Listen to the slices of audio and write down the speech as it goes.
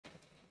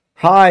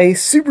Hi,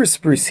 Super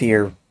Spruce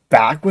here,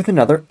 back with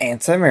another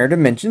Antimatter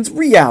Dimensions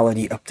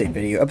reality update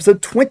video,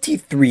 episode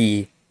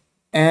 23.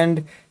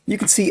 And you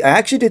can see I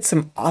actually did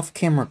some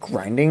off-camera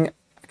grinding,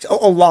 a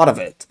lot of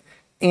it.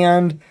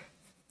 And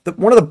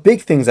one of the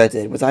big things I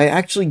did was I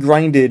actually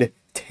grinded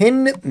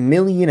 10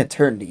 million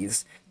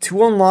eternities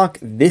to unlock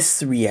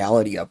this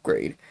reality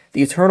upgrade.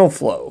 The Eternal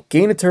Flow.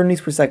 Gain eternities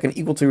per second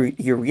equal to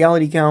your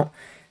reality count.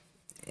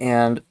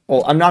 And,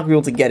 well, I'm not going to be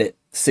able to get it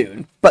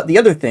soon. But the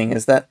other thing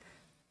is that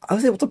I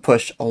was able to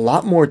push a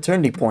lot more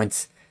eternity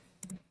points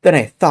than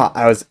I thought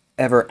I was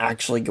ever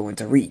actually going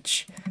to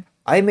reach.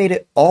 I made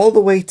it all the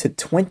way to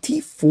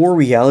 24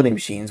 reality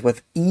machines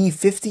with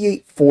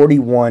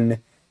E5841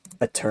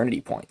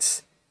 eternity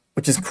points,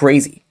 which is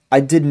crazy.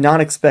 I did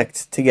not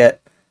expect to get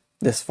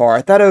this far.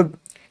 I thought I would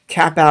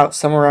cap out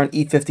somewhere around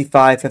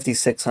E55,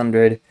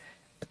 5600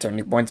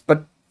 eternity points,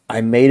 but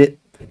I made it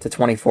to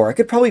 24. I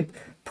could probably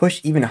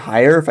push even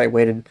higher if I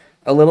waited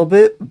a little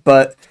bit,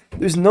 but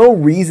there's no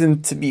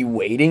reason to be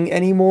waiting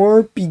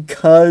anymore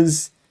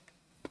because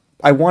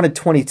I wanted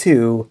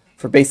 22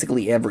 for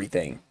basically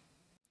everything.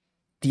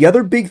 The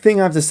other big thing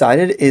I've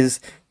decided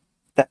is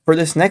that for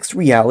this next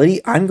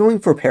reality, I'm going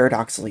for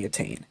Paradoxically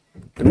Attain.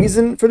 The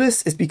reason for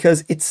this is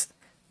because it's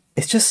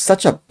just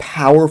such a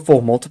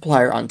powerful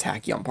multiplier on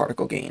tachyon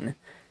particle gain.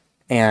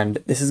 And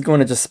this is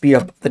going to just speed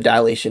up the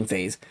dilation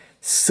phase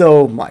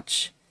so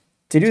much.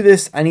 To do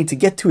this, I need to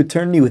get to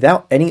Eternity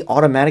without any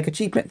automatic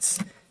achievements.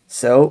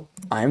 So,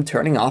 I'm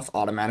turning off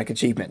automatic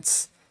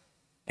achievements.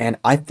 And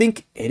I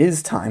think it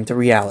is time to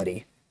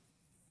reality.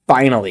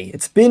 Finally.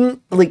 It's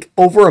been, like,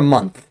 over a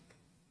month.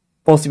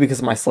 Mostly because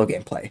of my slow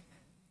gameplay.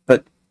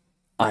 But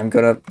I'm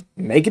gonna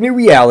make a new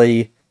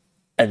reality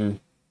and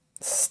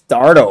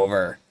start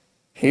over.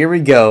 Here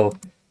we go.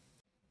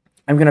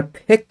 I'm gonna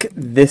pick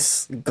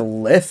this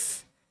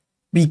glyph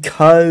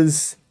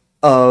because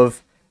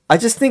of... I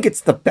just think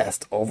it's the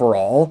best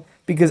overall,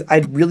 because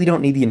I really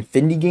don't need the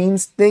Infinity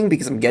Gains thing,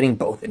 because I'm getting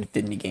both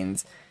Infinity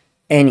Gains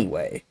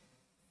anyway.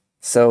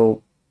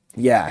 So,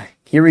 yeah,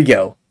 here we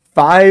go.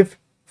 5,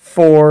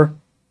 4,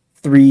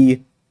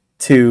 3,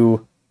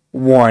 2,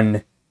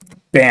 1.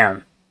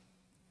 Bam.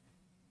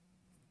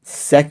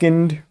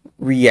 Second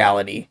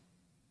reality.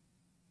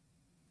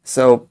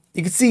 So,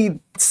 you can see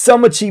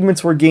some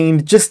achievements were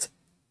gained just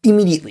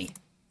immediately.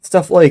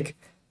 Stuff like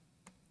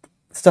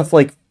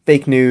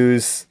fake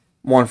news,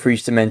 one for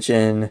each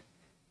dimension,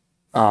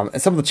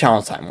 and some of the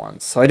challenge time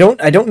ones. So I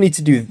don't need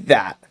to do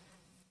that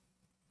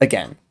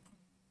again.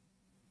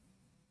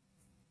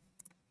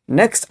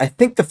 Next, I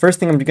think the first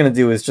thing I'm going to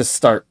do is just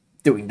start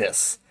doing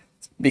this,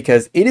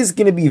 because it is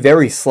going to be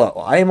very slow.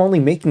 I am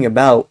only making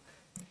about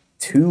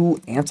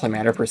 2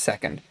 antimatter per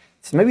second.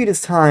 So maybe it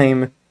is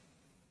time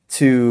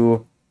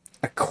to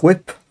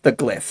equip the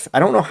glyph. I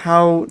don't know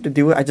how to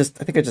do it. I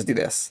think I just do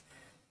this.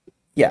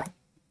 Yeah.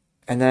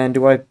 And then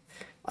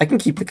I can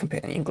keep the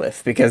companion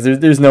glyph, because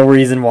there's no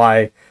reason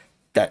why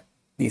that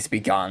needs to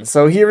be gone.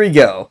 So here we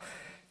go.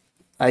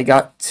 I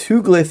got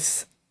 2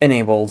 glyphs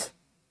enabled,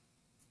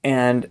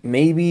 and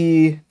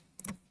maybe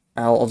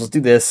I'll just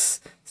do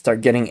this, start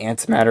getting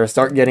antimatter,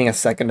 start getting a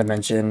second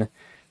dimension,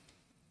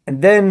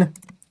 and then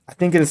I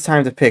think it is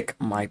time to pick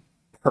my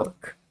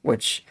perk,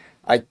 which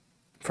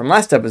from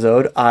last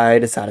episode, I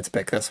decided to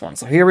pick this one.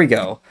 So here we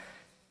go.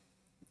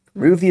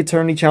 Remove the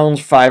Eternity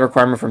Challenge 5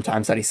 requirement from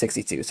time study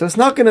 62. So it's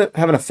not going to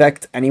have an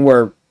effect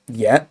anywhere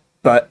yet,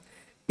 but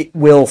it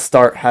will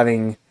start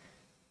having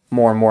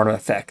more and more of an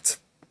effect.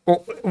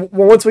 Well,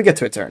 once we get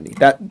to Eternity,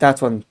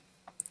 that's when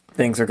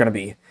things are going to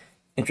be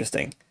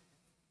interesting.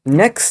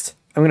 Next,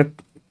 I'm going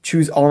to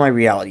choose all my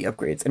reality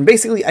upgrades. And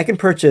basically, I can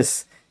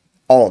purchase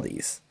all of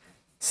these.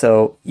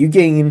 So you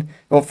gain...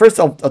 Well, first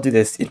I'll do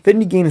this.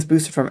 Infinity Gain is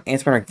boosted from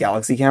Antimatter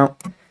Galaxy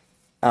count.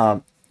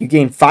 You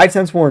gain 5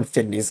 times more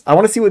infinities. I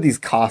want to see what these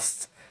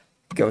costs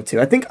go to.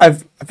 I think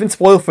I've been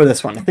spoiled for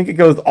this one. I think it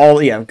goes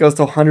it goes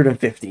to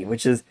 150,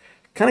 which is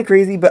kind of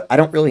crazy, but I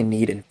don't really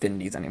need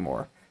infinities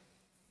anymore.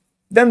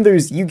 Then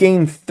you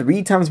gain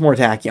 3 times more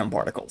tachyon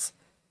particles.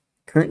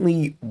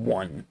 Currently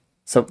 1.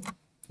 So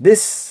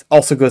this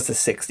also goes to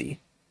 60.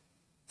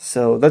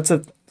 So that's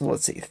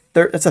let's see,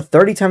 that's a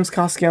 30 times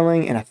cost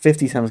scaling and a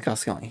 50 times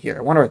cost scaling here.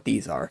 I wonder what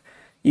these are.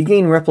 You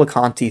gain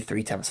Replicanti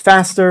 3 times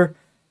faster.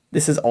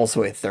 This is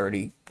also a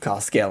 30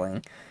 cost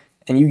scaling.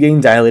 And you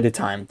gain Dilated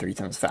Time 3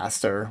 times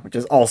faster, which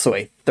is also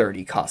a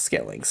 30 cost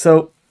scaling.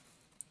 So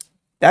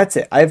that's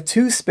it. I have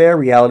 2 spare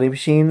reality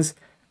machines.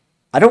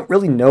 I don't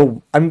really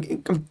know. I'm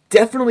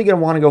definitely going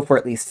to want to go for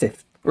at least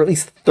 15, or at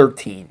least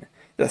 13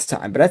 this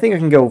time. But I think I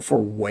can go for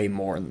way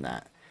more than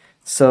that.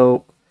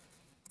 So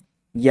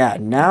yeah,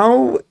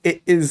 now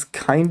it is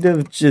kind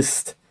of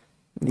just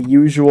the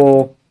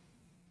usual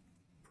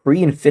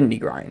pre-infinity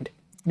grind.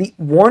 The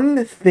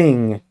one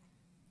thing...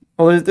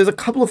 Well, there's a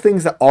couple of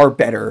things that are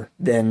better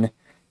than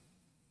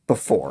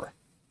before.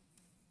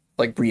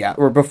 Like,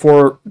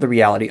 before the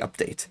reality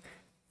update.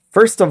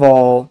 First of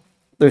all,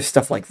 there's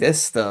stuff like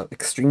this, the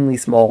extremely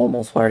small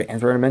multiplier to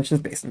answer dimensions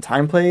based on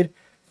time played.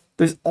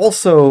 There's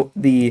also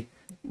the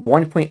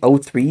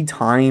 1.03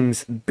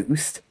 times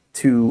boost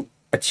to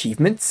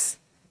achievements,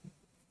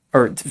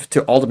 or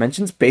to all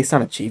dimensions based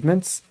on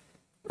achievements,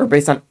 or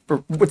based on,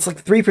 or it's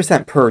like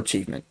 3% per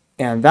achievement,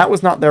 and that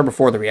was not there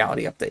before the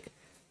reality update.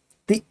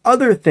 The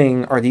other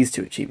thing are these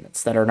two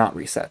achievements that are not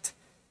reset.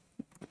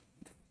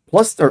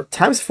 Plus, or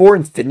 ×4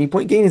 infinity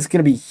point gain is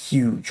going to be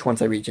huge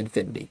once I reach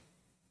infinity.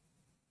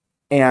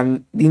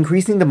 And the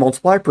increasing the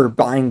multiplier per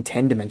buying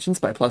 10 dimensions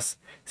by plus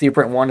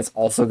 0.1 is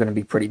also going to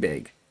be pretty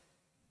big.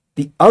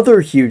 The other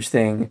huge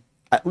thing,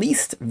 at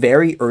least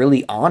very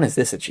early on, is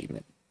this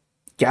achievement.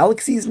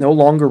 Galaxies no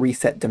longer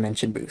reset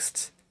dimension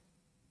boosts.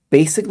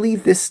 Basically,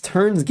 this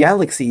turns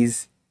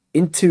galaxies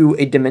into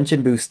a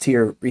dimension boost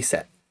tier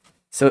reset.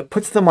 So it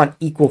puts them on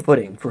equal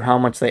footing for how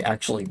much they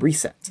actually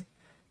reset.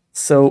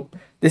 So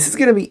this is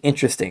going to be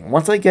interesting.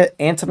 Once I get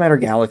Antimatter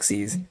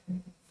galaxies,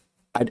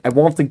 I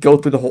won't have to go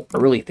through the whole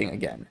early thing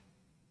again.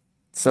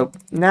 So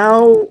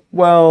now,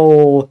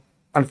 well,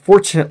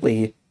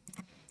 unfortunately,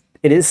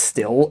 it is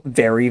still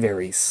very,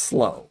 very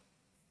slow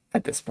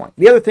at this point.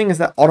 The other thing is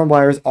that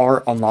autobuyers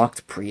are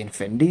unlocked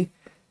pre-infinity.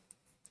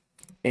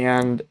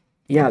 And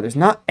yeah, there's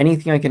not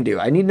anything I can do.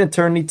 I need an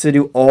eternity to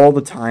do all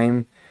the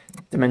time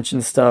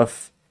dimension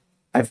stuff.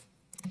 I've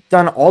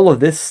done all of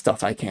this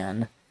stuff I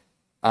can.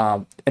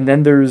 And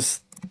then there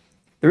is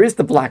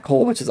the black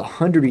hole, which is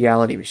 100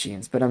 reality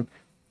machines, but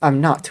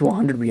I'm not to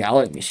 100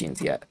 reality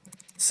machines yet.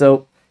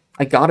 So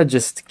I gotta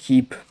just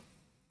keep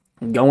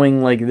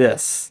going like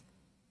this.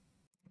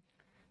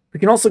 We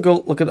can also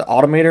go look at the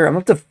automator. I'm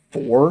up to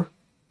 4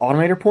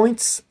 automator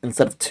points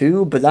instead of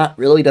 2, but that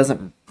really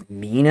doesn't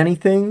mean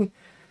anything.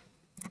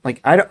 Like,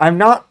 I'm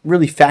not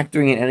really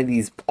factoring in any of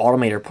these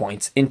automator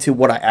points into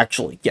what I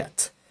actually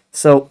get.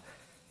 So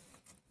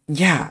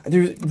yeah,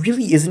 there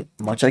really isn't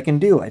much I can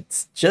do.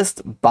 It's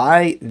just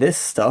buy this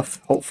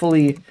stuff,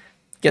 hopefully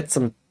get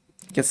some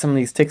of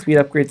these tick speed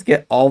upgrades,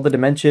 get all the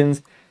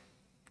dimensions.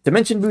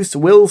 Dimension boost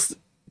will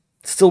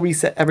still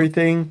reset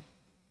everything,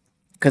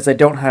 because I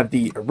don't have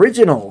the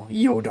original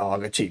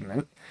Yo-Dog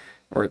achievement,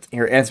 or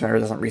your Antimatter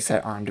doesn't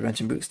reset on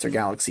dimension boosts or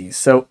galaxies.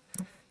 So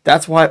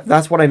that's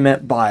what I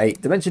meant by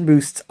dimension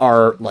boosts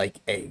are like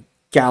a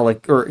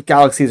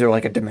galaxies are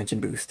like a dimension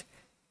boost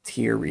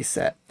tier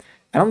reset.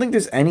 I don't think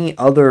there's any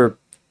other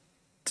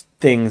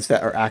things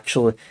that are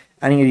actually,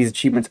 any of these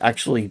achievements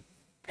actually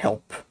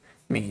help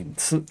me.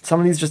 Some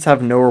of these just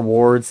have no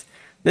rewards.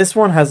 This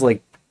one has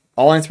like,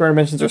 all Antimatter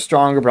dimensions are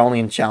stronger, but only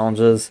in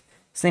challenges.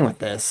 Same with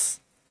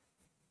this.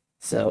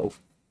 So,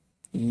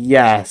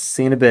 yeah,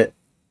 see you in a bit.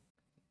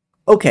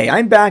 Okay,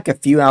 I'm back a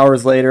few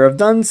hours later. I've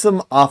done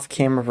some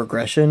off-camera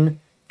progression.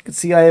 You can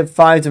see I have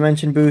 5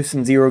 dimension boosts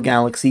and 0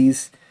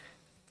 galaxies.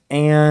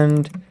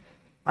 And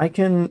I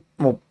can,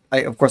 well,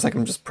 of course I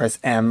can just press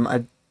M.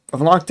 I've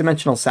unlocked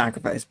Dimensional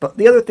Sacrifice, but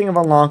the other thing I've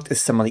unlocked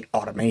is some of the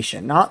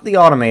automation. Not the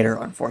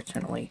automator,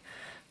 unfortunately.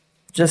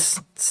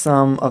 Just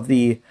some of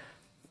the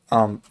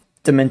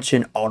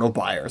dimension auto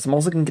buyers. I'm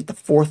also going to get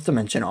the 4th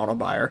dimension auto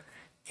buyer.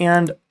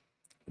 And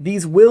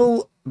these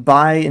will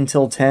buy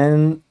until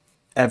 10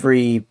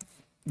 every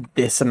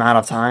this amount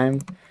of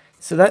time.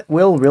 So that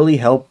will really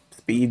help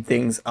speed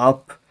things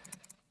up.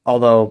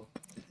 Although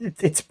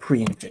it's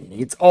pre-infinity.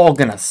 It's all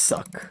going to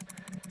suck.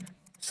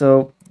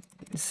 So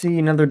see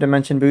another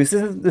dimension boost.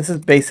 This is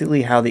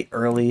basically how the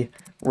early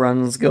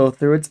runs go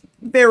through. It's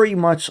very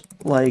much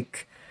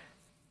like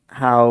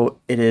how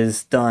it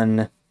is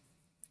done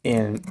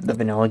in the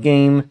vanilla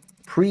game.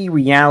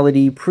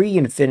 Pre-reality,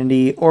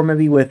 pre-infinity, or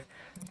maybe with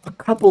a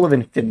couple of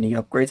infinity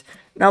upgrades.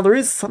 Now there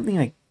is something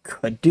I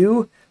could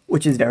do,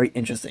 which is very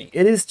interesting.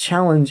 It is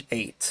challenge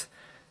 8.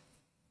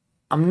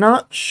 I'm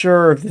not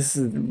sure if this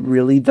is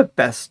really the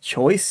best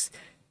choice,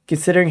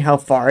 considering how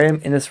far I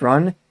am in this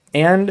run,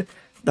 and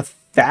the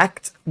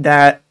fact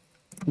that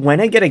when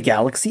I get a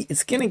galaxy,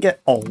 it's going to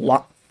get a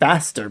lot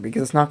faster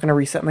because it's not going to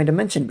reset my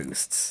dimension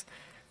boosts.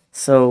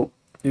 So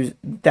there's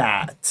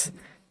that.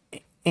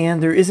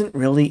 And there isn't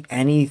really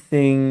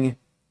anything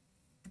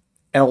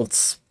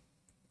else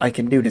I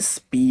can do to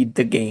speed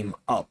the game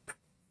up.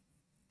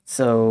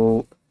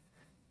 So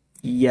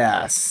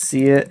yeah,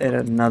 see it in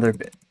another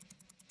bit.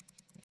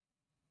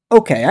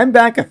 Okay, I'm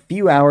back a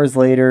few hours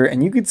later,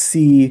 and you could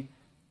see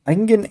I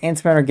can get an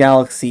Antimatter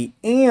Galaxy,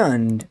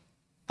 and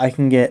I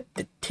can get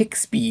the tick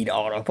speed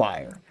auto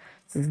buyer.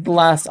 This is the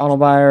last auto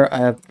buyer. I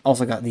have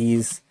also got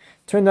these.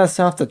 Turned that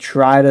off to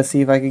try to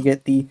see if I could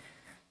get the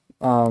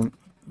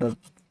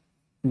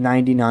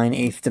 99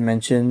 8th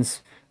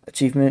dimensions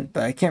achievement,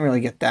 but I can't really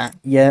get that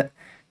yet.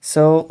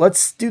 So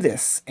let's do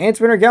this.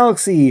 Antimatter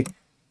Galaxy,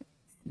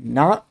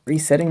 not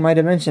resetting my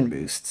dimension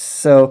boosts.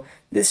 So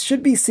this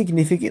should be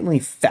significantly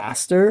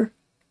faster,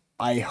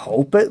 I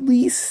hope at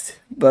least,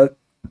 but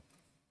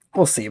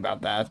we'll see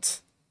about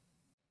that.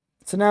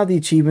 So now the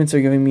achievements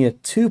are giving me a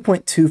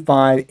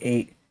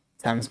 2.258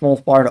 times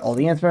multiplier to all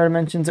the Antimatter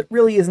dimensions. It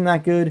really isn't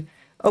that good.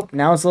 Oh,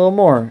 now it's a little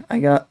more. I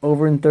got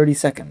over in 30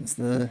 seconds.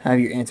 Have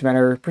your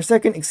antimatter per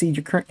second exceed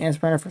your current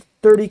antimatter for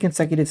 30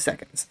 consecutive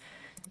seconds.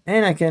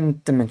 And I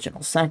can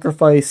Dimensional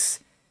Sacrifice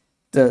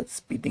to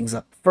speed things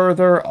up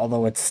further,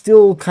 although it's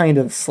still kind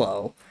of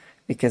slow,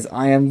 because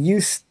I am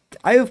used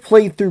I have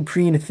played through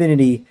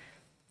Pre-Infinity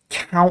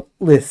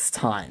countless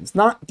times.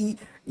 Not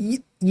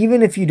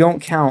even if you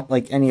don't count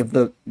like any of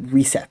the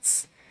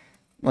resets,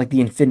 like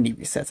the Infinity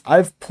resets.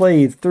 I've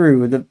played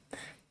through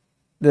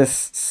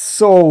this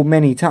so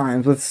many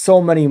times with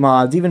so many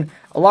mods, even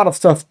a lot of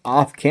stuff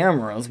off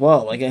camera as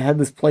well. Like I had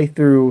this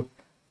playthrough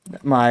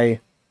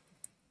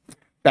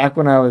back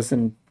when I was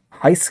in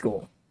high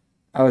school.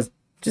 I was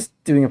just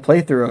doing a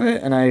playthrough of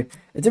it, and it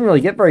didn't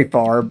really get very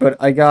far, but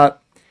I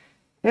got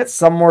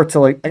somewhere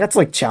to I got to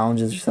like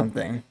challenges or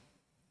something.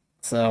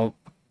 So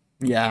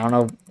yeah, I don't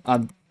know.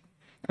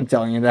 I'm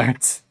telling you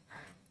that.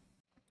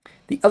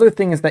 The other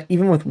thing is that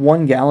even with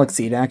one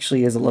galaxy, it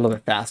actually is a little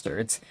bit faster.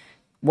 It's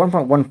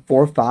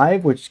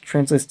 1.145, which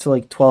translates to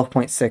like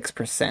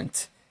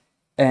 12.6%.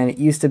 And it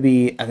used to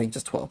be, I think,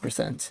 just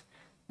 12%.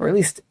 Or at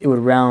least it would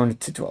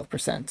round to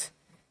 12%.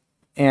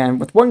 And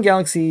with one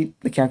galaxy,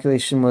 the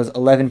calculation was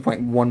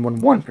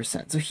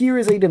 11.111%. So here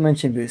is a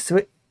dimension boost. So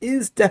it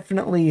is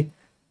definitely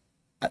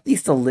at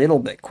least a little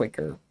bit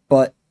quicker.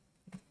 But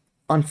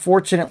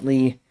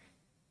unfortunately,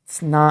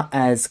 it's not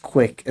as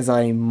quick as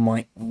I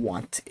might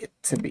want it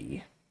to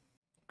be.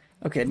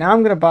 Okay, now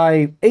I'm going to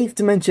buy 8th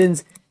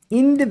dimensions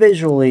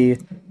individually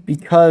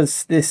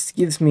because this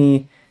gives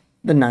me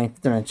the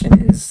 9th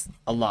dimension is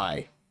a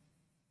lie.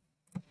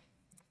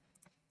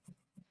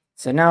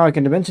 So now I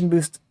can dimension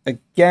boost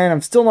again.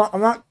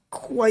 I'm not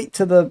quite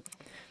to the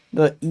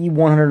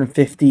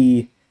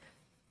E150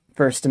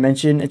 first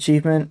dimension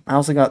achievement. I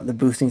also got the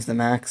boosting to the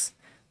max.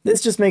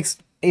 This just makes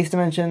 8th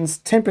dimensions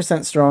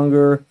 10%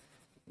 stronger,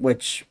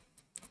 which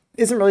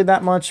isn't really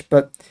that much,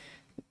 but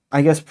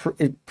I guess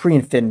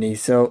pre-infinity,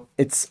 so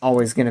it's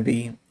always going to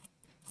be,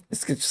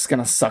 it's just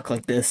going to suck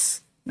like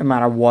this, no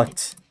matter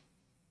what.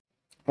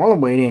 While I'm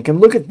waiting, I can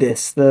look at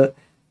this, the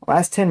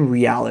last 10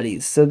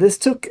 realities. So this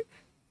took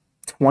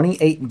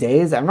 28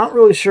 days. I'm not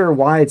really sure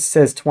why it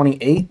says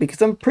 28,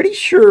 because I'm pretty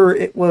sure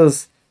it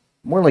was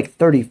more like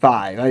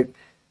 35.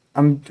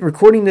 I'm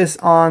recording this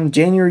on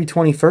January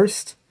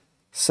 21st,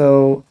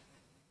 so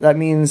that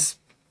means,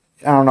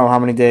 I don't know how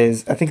many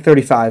days, I think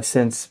 35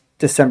 since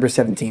December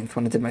 17th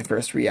when I did my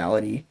first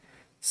reality.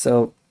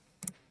 So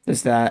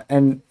there's that.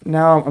 And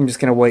now I'm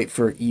just going to wait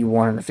for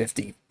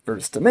E150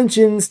 first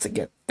dimensions to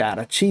get that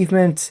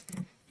achievement.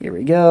 Here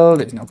we go.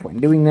 There's no point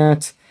in doing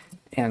that.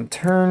 And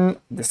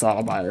turn this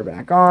auto buyer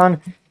back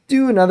on.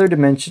 Do another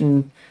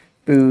dimension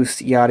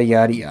boost, yada,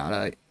 yada,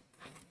 yada.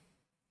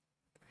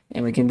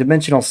 And we can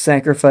dimensional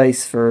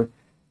sacrifice for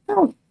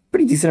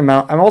pretty decent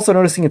amount. I'm also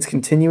noticing it's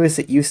continuous.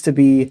 It used to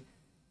be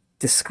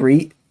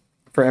discrete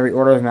for every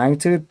order of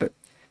magnitude, but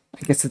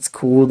I guess it's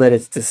cool that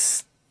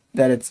it's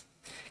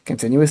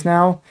continuous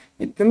now.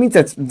 It means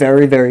that's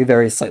very, very,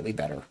 very slightly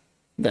better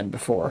than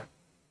before.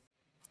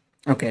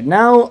 Okay,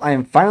 now I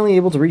am finally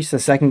able to reach the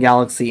second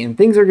galaxy, and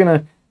things are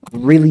gonna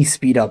really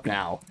speed up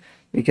now,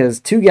 because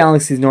 2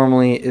 galaxies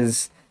normally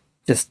is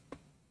just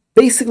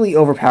basically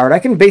overpowered. I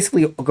can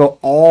basically go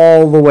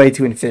all the way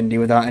to infinity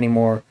without any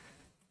more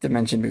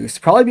dimension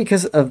boost, probably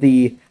because of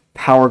the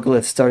power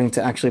glyph starting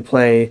to actually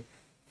play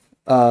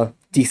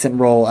decent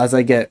role as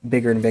I get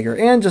bigger and bigger,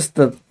 and just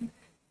the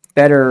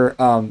better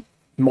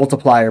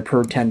multiplier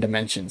per 10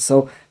 dimensions.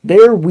 So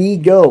there we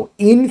go,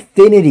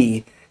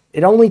 infinity.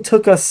 It only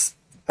took us,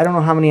 I don't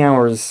know how many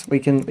hours. We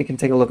can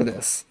take a look at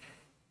this.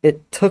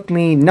 It took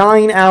me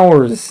 9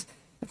 hours.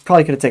 It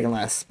probably could have taken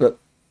less, but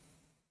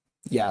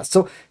yeah.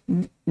 So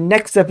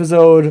next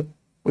episode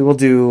we will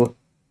do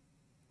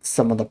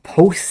some of the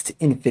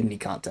post-infinity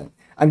content.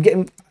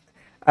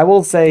 I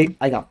will say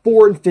I got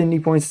 4 infinity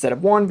points instead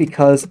of 1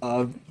 because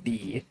of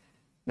the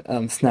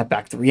Snap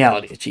Back to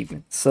Reality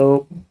achievement.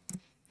 So,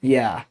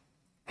 yeah.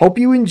 Hope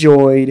you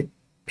enjoyed.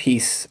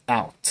 Peace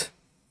out.